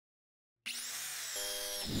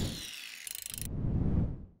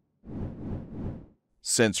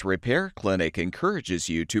Since Repair Clinic encourages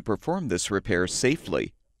you to perform this repair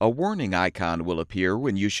safely, a warning icon will appear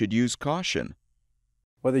when you should use caution.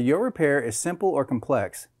 Whether your repair is simple or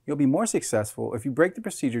complex, you'll be more successful if you break the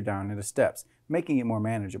procedure down into steps, making it more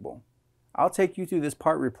manageable. I'll take you through this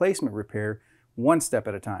part replacement repair one step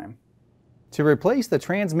at a time. To replace the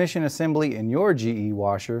transmission assembly in your GE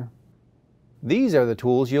washer, these are the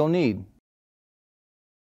tools you'll need.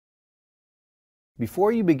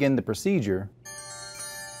 Before you begin the procedure,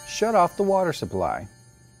 shut off the water supply.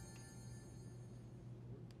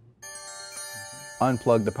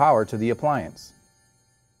 Unplug the power to the appliance.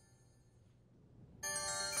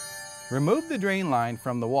 Remove the drain line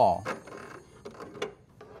from the wall.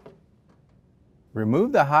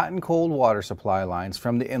 Remove the hot and cold water supply lines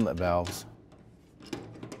from the inlet valves.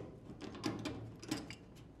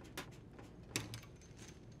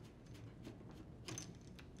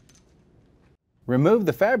 Remove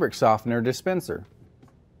the fabric softener dispenser.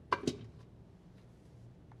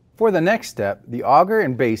 For the next step, the auger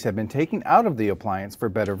and base have been taken out of the appliance for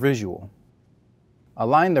better visual.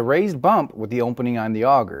 Align the raised bump with the opening on the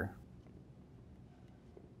auger.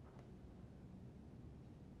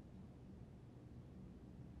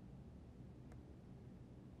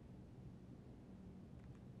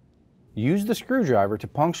 Use the screwdriver to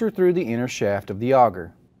puncture through the inner shaft of the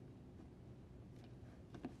auger.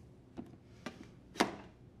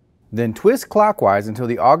 Then twist clockwise until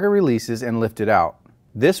the auger releases and lift it out.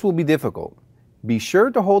 This will be difficult. Be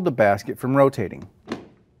sure to hold the basket from rotating.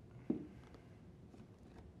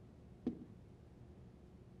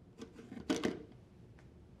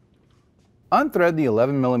 Unthread the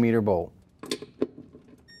 11mm bolt.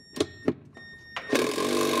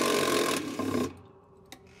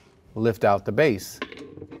 Lift out the base.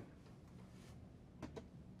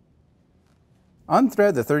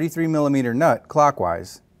 Unthread the 33mm nut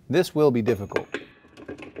clockwise. This will be difficult.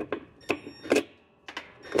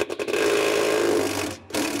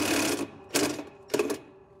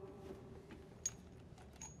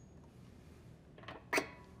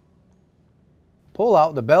 Pull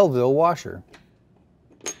out the Belleville washer.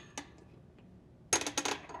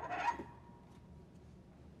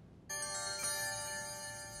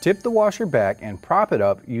 Tip the washer back and prop it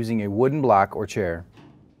up using a wooden block or chair.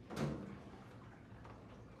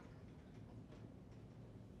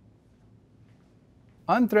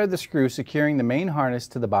 Unthread the screw securing the main harness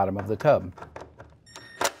to the bottom of the tub.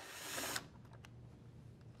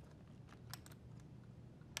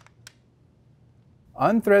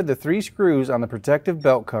 Unthread the 3 screws on the protective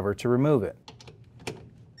belt cover to remove it.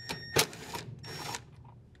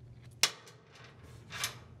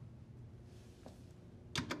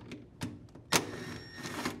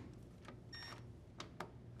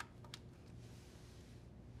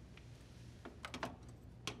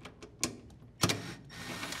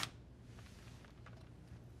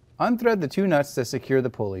 Unthread the 2 nuts to secure the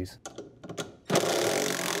pulleys.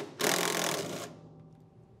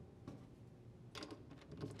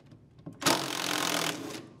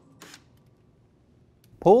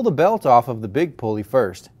 Pull the belt off of the big pulley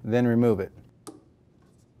first, then remove it.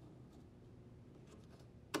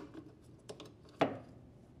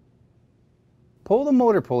 Pull the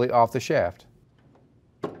motor pulley off the shaft.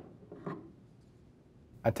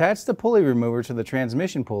 Attach the pulley remover to the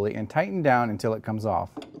transmission pulley and tighten down until it comes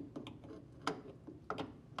off.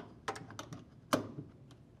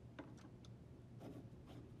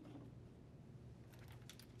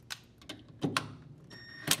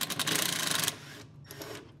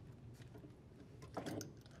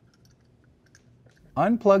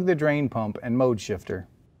 Unplug the drain pump and mode shifter.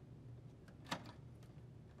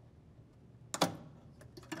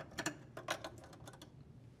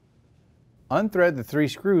 Unthread the 3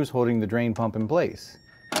 screws holding the drain pump in place.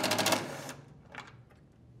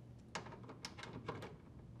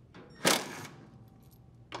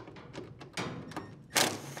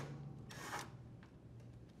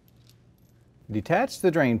 Detach the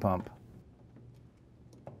drain pump.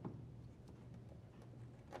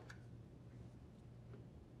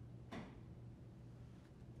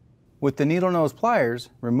 With the needle nose pliers,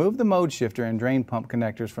 remove the mode shifter and drain pump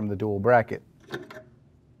connectors from the dual bracket.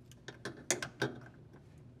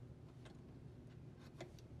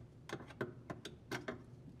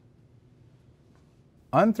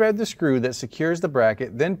 Unthread the screw that secures the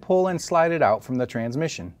bracket, then pull and slide it out from the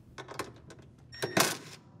transmission.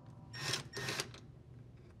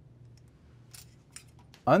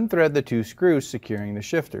 Unthread the 2 screws securing the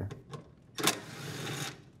shifter.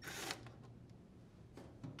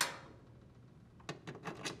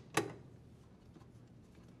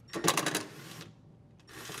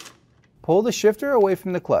 Pull the shifter away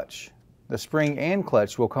from the clutch. the spring and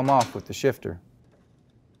clutch will come off with the shifter.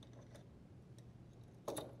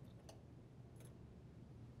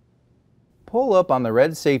 Pull up on the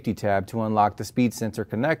red safety tab to unlock the speed sensor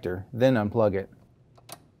connector, then unplug it.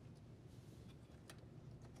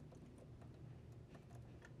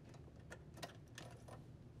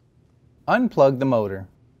 Unplug the motor.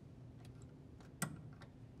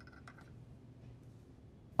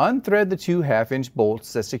 Unthread the two 1/2-inch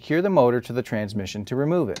bolts that secure the motor to the transmission to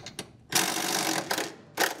remove it.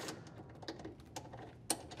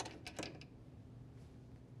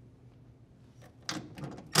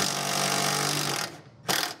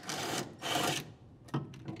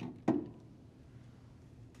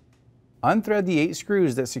 Unthread the 8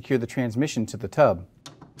 screws that secure the transmission to the tub.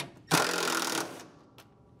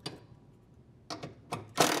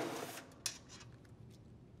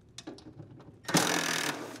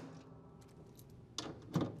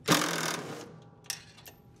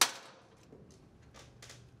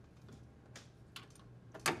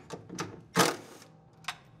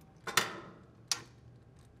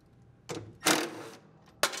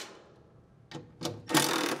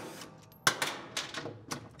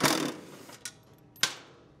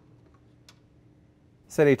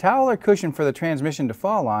 Set a towel or cushion for the transmission to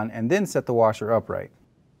fall on, and then set the washer upright.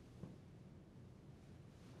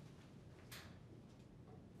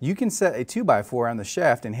 You can set a 2x4 on the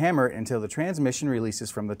shaft and hammer it until the transmission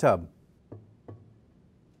releases from the tub.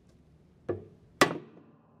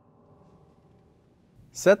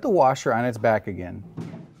 Set the washer on its back again.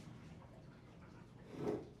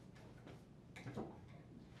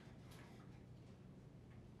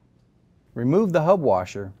 Remove the hub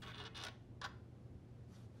washer.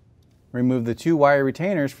 Remove the 2 wire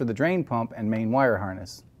retainers for the drain pump and main wire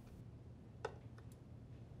harness.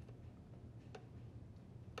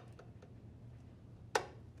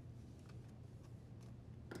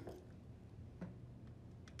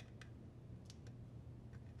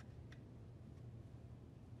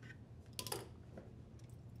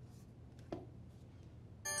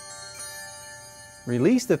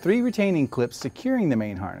 Release the 3 retaining clips securing the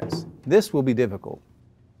main harness. This will be difficult.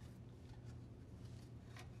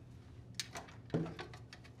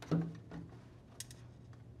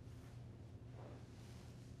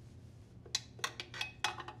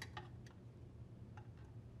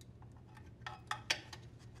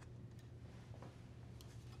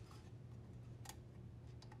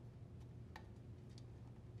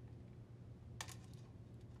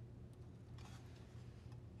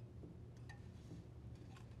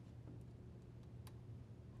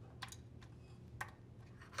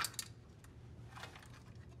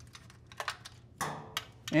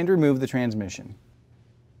 And remove the transmission.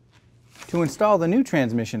 To install the new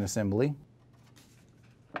transmission assembly,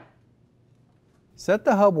 set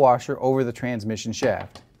the hub washer over the transmission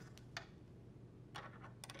shaft.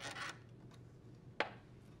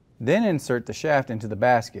 Then insert the shaft into the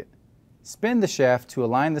basket. Spin the shaft to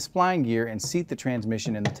align the spline gear and seat the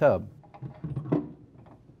transmission in the tub.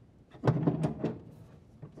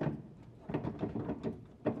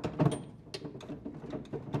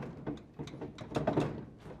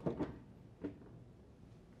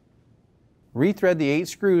 Rethread the 8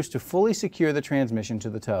 screws to fully secure the transmission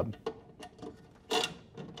to the tub.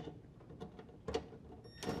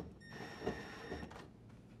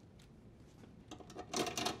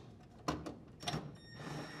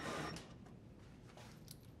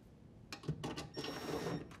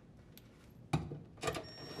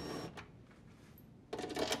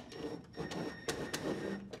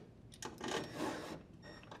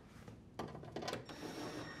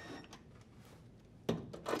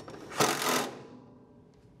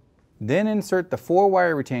 Then insert the 4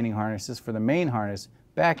 wire retaining harnesses for the main harness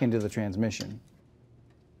back into the transmission.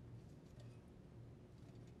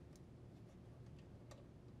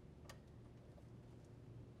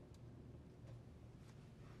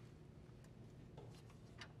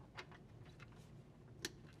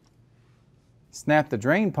 Snap the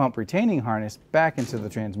drain pump retaining harness back into the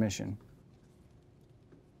transmission.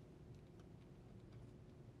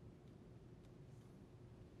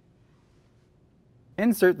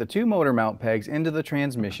 Insert the 2 motor mount pegs into the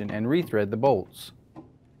transmission and rethread the bolts.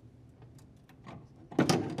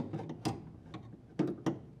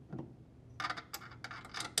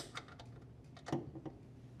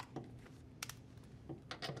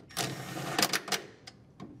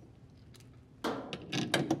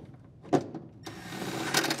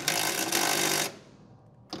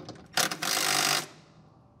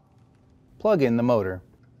 Plug in the motor.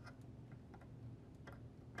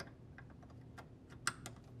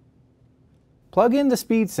 Plug in the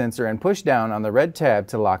speed sensor and push down on the red tab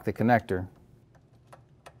to lock the connector.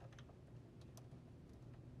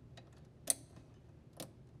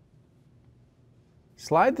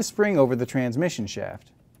 Slide the spring over the transmission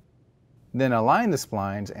shaft. Then align the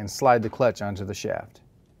splines and slide the clutch onto the shaft.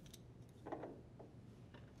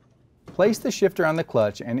 Place the shifter on the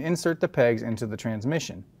clutch and insert the pegs into the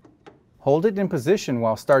transmission. Hold it in position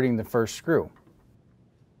while starting the first screw.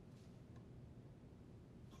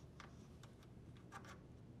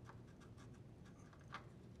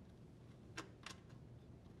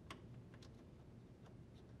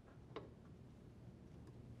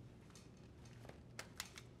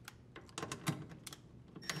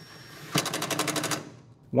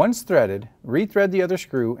 Once threaded, re-thread the other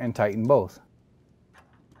screw and tighten both.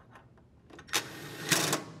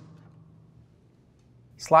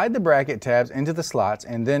 Slide the bracket tabs into the slots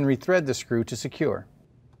and then re-thread the screw to secure.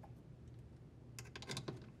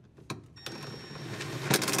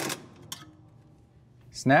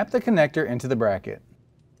 Snap the connector into the bracket.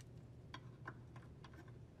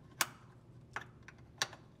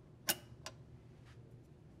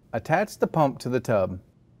 Attach the pump to the tub.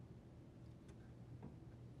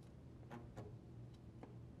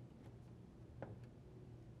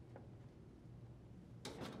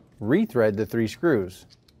 Re-thread the 3 screws.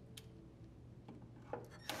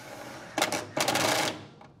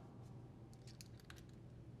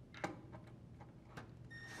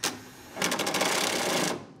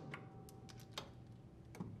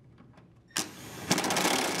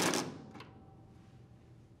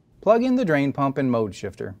 Plug in the drain pump and mode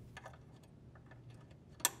shifter.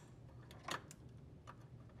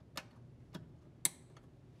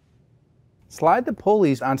 Slide the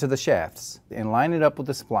pulleys onto the shafts and line it up with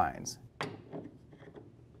the splines.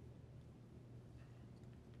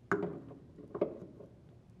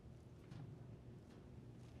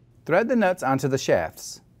 Thread the nuts onto the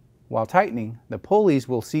shafts. While tightening, the pulleys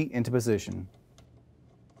will seat into position.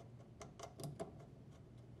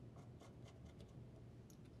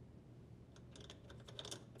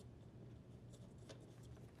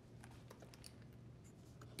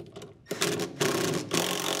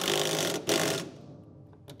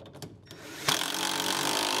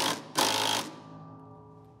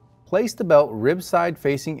 Place the belt rib side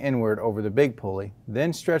facing inward over the big pulley,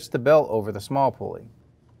 then stretch the belt over the small pulley.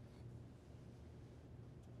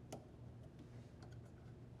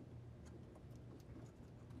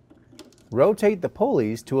 Rotate the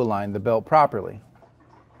pulleys to align the belt properly.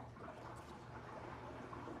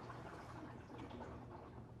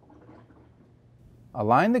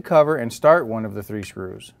 Align the cover and start one of the 3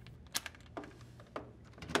 screws.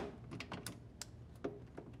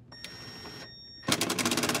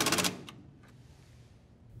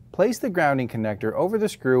 Place the grounding connector over the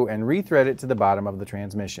screw and re-thread it to the bottom of the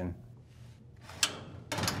transmission.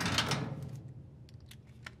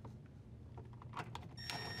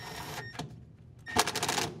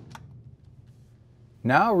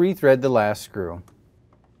 Now re-thread the last screw.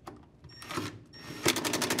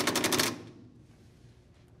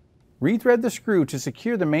 Re-thread the screw to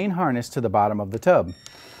secure the main harness to the bottom of the tub.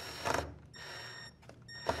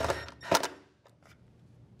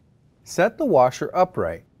 Set the washer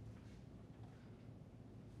upright.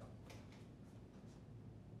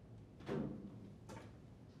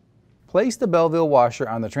 Place the Belleville washer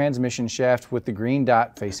on the transmission shaft with the green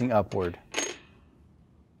dot facing upward.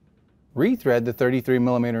 Re-thread the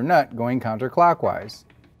 33mm nut going counterclockwise.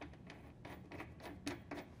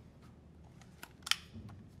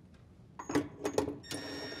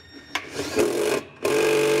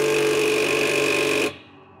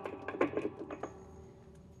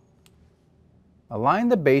 Align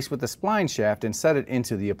the base with the spline shaft and set it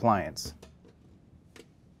into the appliance.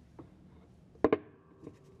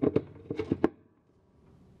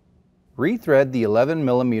 Re-thread the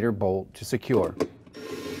 11mm bolt to secure.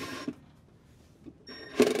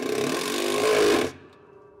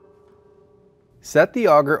 Set the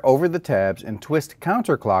auger over the tabs and twist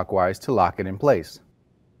counterclockwise to lock it in place.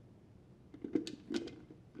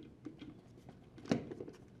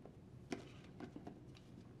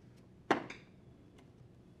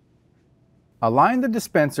 Align the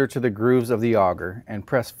dispenser to the grooves of the auger and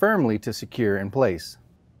press firmly to secure in place.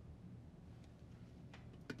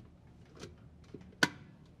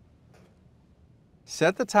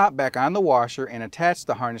 Set the top back on the washer and attach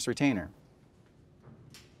the harness retainer.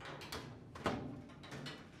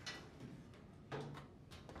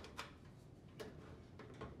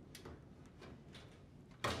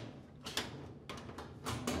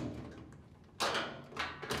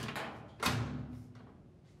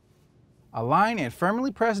 Align and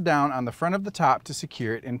firmly press down on the front of the top to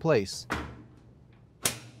secure it in place.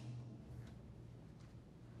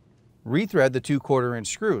 Re-thread the 2 1/4-inch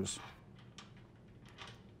screws.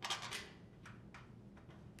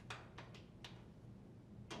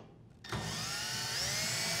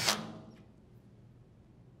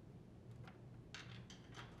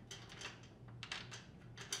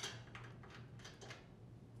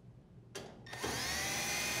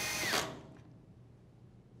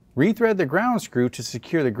 Rethread the ground screw to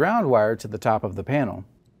secure the ground wire to the top of the panel.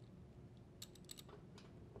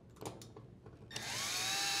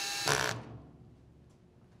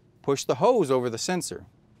 Push the hose over the sensor.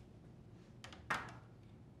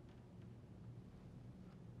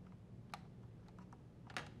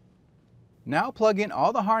 Now plug in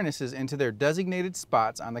all the harnesses into their designated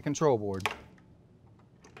spots on the control board.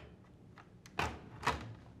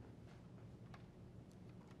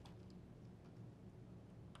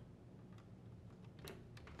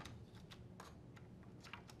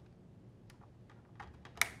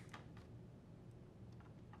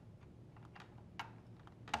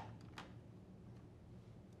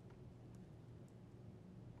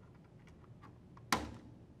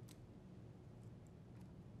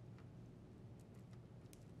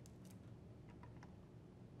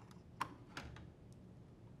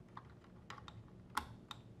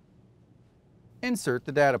 Insert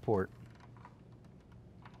the data port.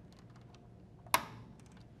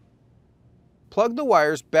 Plug the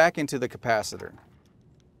wires back into the capacitor.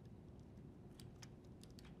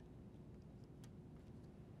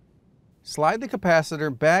 Slide the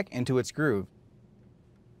capacitor back into its groove.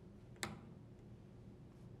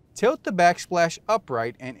 Tilt the backsplash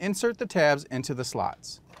upright and insert the tabs into the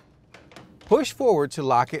slots. Push forward to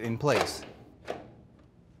lock it in place.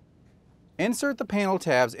 Insert the panel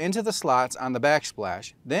tabs into the slots on the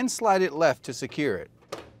backsplash, then slide it left to secure it.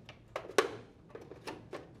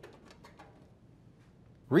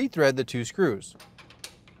 Rethread the 2 screws.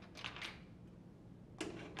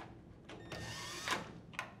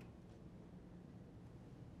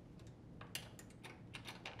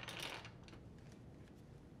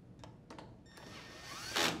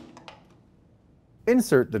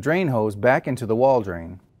 Insert the drain hose back into the wall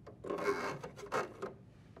drain.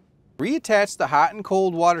 Reattach the hot and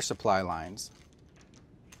cold water supply lines.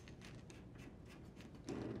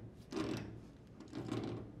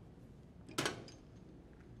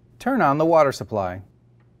 Turn on the water supply.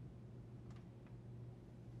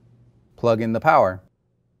 Plug in the power.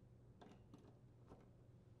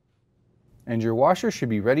 And your washer should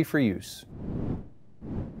be ready for use.